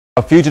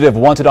A fugitive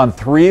wanted on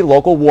 3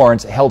 local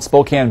warrants held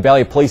Spokane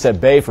Valley police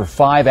at bay for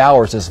 5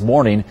 hours this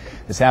morning.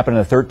 This happened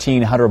in the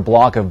 1300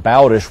 block of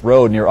Bowdish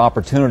Road near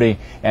Opportunity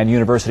and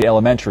University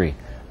Elementary.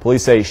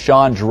 Police say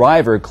Sean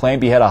Driver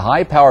claimed he had a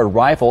high-powered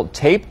rifle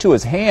taped to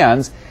his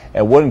hands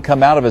and wouldn't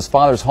come out of his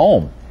father's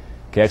home.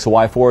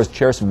 KXLY4's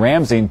Kjerstin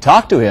Ramsing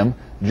talked to him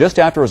just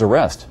after his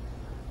arrest.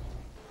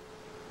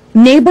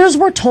 Neighbors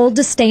were told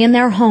to stay in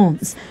their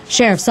homes.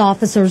 Sheriff's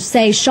officers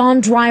say Sean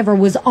Driver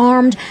was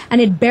armed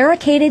and had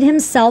barricaded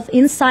himself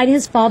inside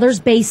his father's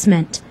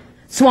basement.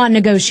 SWAT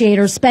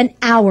negotiators spent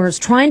hours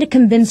trying to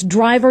convince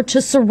Driver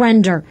to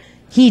surrender.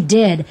 He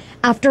did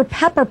after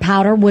pepper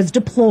powder was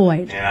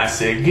deployed. And I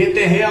said, get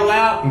the hell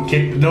out, and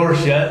kicked the door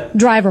shut.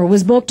 Driver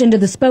was booked into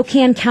the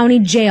Spokane County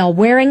Jail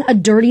wearing a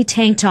dirty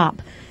tank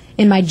top.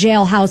 In my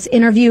jailhouse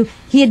interview,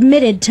 he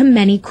admitted to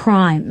many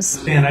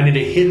crimes. And I did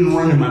a hit and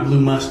run in my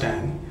blue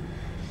Mustang.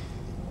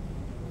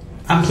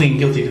 I'm pleading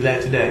guilty to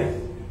that today.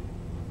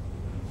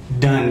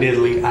 Done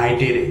diddly, I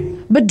did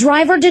it. But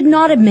Driver did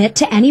not admit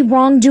to any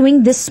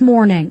wrongdoing this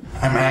morning.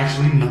 I'm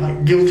actually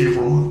not guilty of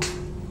one.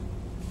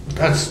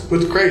 That's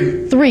what's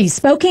crazy. 3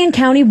 Spokane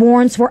County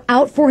warrants were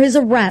out for his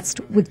arrest,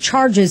 with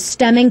charges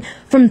stemming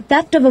from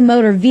theft of a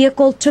motor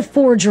vehicle to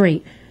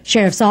forgery.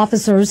 Sheriff's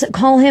officers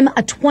call him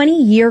a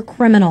 20-year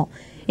criminal.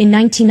 In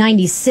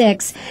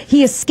 1996,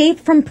 he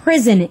escaped from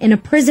prison in a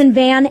prison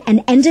van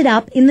and ended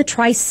up in the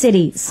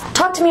Tri-Cities.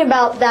 Talk to me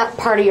about that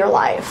part of your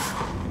life.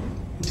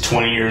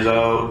 20 years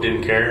old,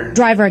 didn't care.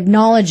 Driver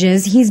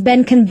acknowledges he's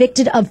been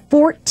convicted of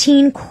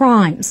 14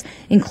 crimes,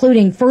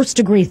 including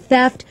first-degree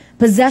theft,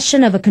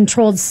 possession of a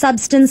controlled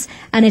substance,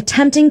 and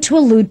attempting to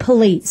elude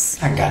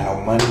police. I ain't got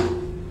no money.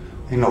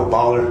 Ain't no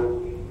baller.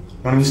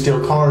 Don't even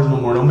steal cars no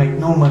more. Don't make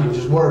no money,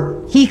 just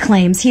work. He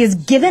claims he has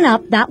given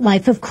up that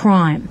life of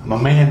crime. I'm a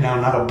man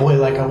now, not a boy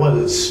like I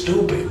was. It's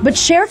stupid. But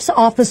sheriff's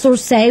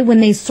officers say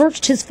when they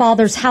searched his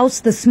father's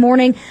house this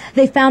morning,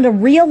 they found a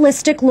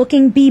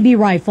realistic-looking BB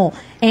rifle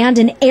and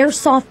an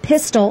airsoft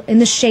pistol in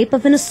the shape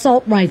of an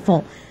assault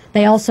rifle.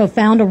 They also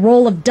found a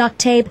roll of duct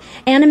tape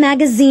and a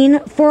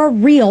magazine for a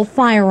real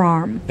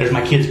firearm. There's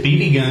my kid's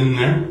BB gun in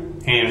there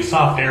and a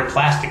soft air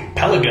plastic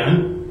pellet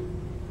gun.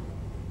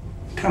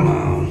 Come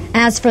on.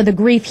 As for the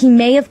grief he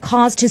may have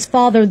caused his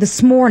father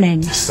this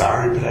morning.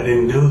 Sorry, but I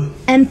didn't do it.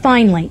 And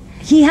finally,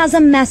 he has a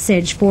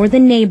message for the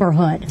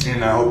neighborhood.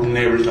 And I hope the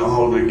neighbors don't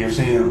hold it against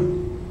him.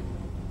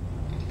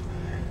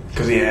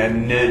 Because he had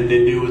nothing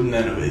to do with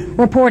none of it.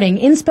 Reporting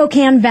in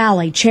Spokane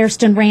Valley,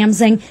 Kjerstin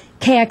Ramsing,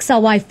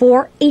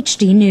 KXLY4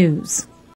 HD News.